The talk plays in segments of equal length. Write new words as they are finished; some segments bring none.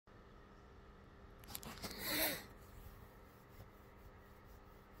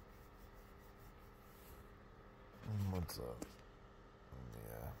what's up?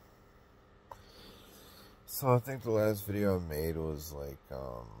 Yeah. So I think the last video I made was like,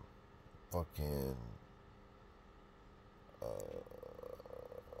 fucking,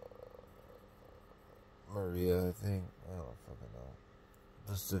 Maria, I think. I don't fucking know.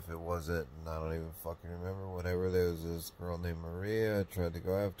 Just if it wasn't, and I don't even fucking remember. Whatever, there was this girl named Maria. I tried to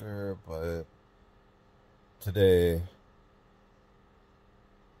go after her, but today,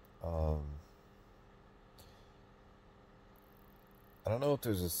 I don't know if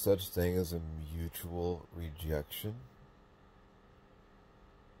there's a such thing as a mutual rejection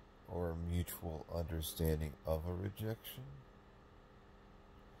or a mutual understanding of a rejection.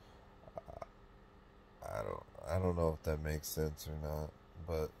 I don't know if that makes sense or not,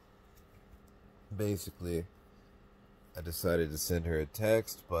 but basically I decided to send her a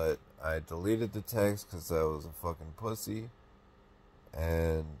text, but I deleted the text because I was a fucking pussy,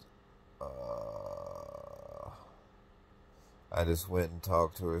 and I just went and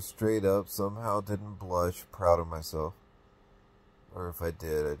talked to her straight up, somehow didn't blush, proud of myself, or if I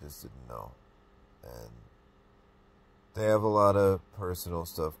did, I just didn't know. And they have a lot of personal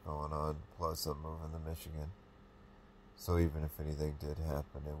stuff going on, plus I'm moving to Michigan. So even if anything did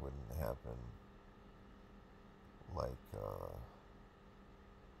happen, it wouldn't happen like,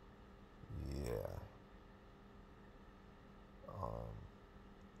 yeah.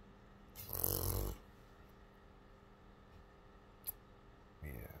 Yeah.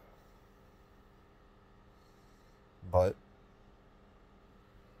 But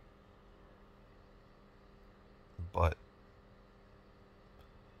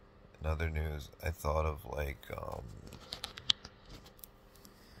in other news, I thought of like,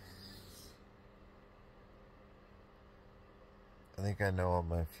 I think I know what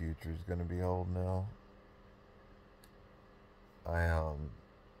my future is gonna be old now.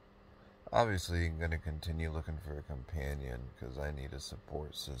 Obviously gonna continue looking for a companion because I need a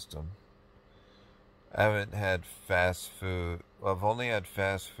support system. I haven't had fast food. Well, I've only had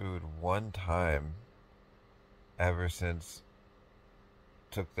fast food one time ever since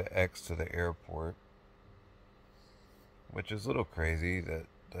took the X to the airport, which is a little crazy that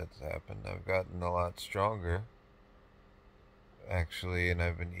that's happened. I've gotten a lot stronger, actually, and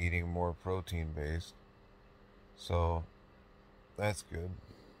I've been eating more protein based, so that's good.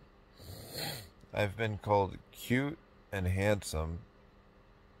 I've been called cute and handsome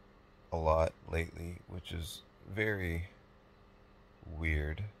a lot lately, which is very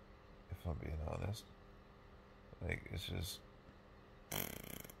weird, if I'm being honest. Like, it's just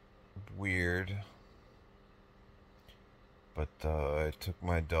weird. But I took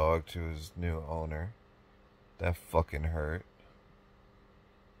my dog to his new owner. That fucking hurt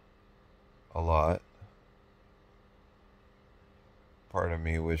a lot. Part of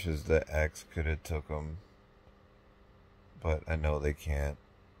me wishes the ex could have took him, but I know they can't.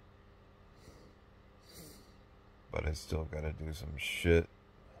 But I still gotta do some shit.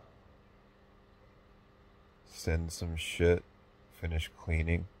 Send some shit. Finish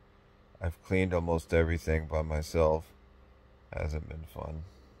cleaning. I've cleaned almost everything by myself. Hasn't been fun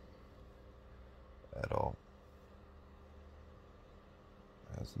at all.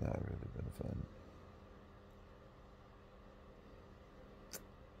 Has not really been fun.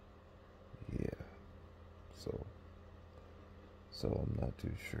 Yeah. So I'm not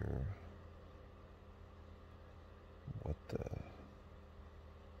too sure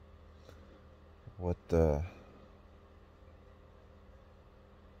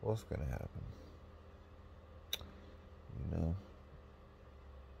what's gonna happen. You know?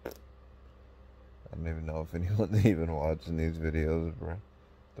 I don't even know if anyone's even watching these videos, bro.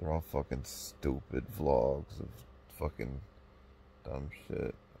 They're all fucking stupid vlogs of fucking dumb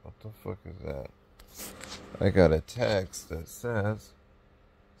shit. What the fuck is that? I got a text that says,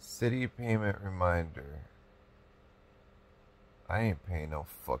 City payment reminder. I ain't paying no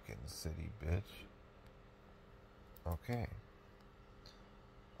fucking city, bitch. Okay.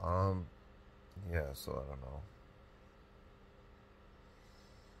 Yeah, so I don't know.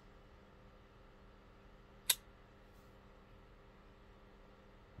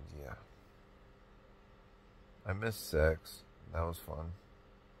 Yeah. I miss sex. That was fun.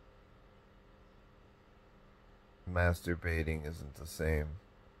 Masturbating isn't the same,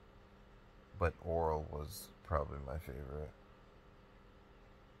 but oral was probably my favorite.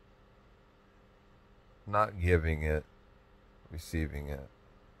 Not giving it, receiving it.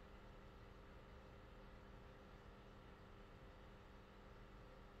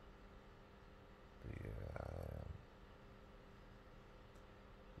 But yeah,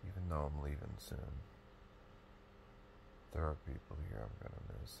 even though I'm leaving soon, there are people here I'm gonna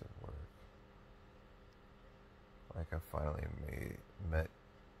miss at work. Like I finally met,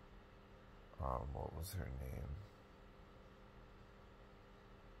 what was her name?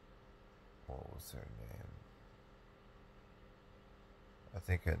 What was her name? I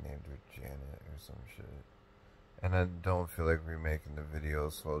think I named her Janet or some shit. And I don't feel like remaking the video,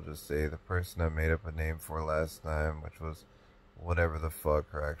 so I'll just say the person I made up a name for last time, which was whatever the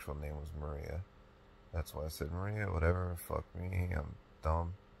fuck her actual name was, Maria. That's why I said Maria, whatever, fuck me, I'm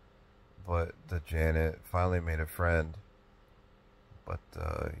dumb. But the Janet finally made a friend. But,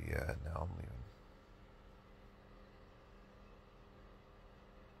 yeah, now I'm leaving.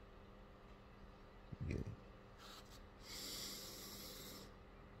 Yeah.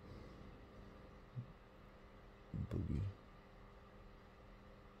 Boogie.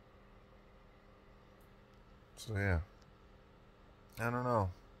 So, yeah. I don't know.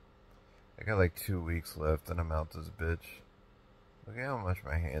 I got like 2 weeks left and I'm out this bitch. Look at how much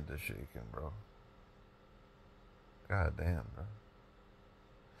my hand is shaking, bro. God damn, bro.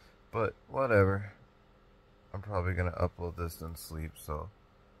 But, whatever. I'm probably gonna upload this and sleep, so.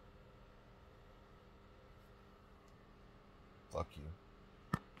 Fuck you.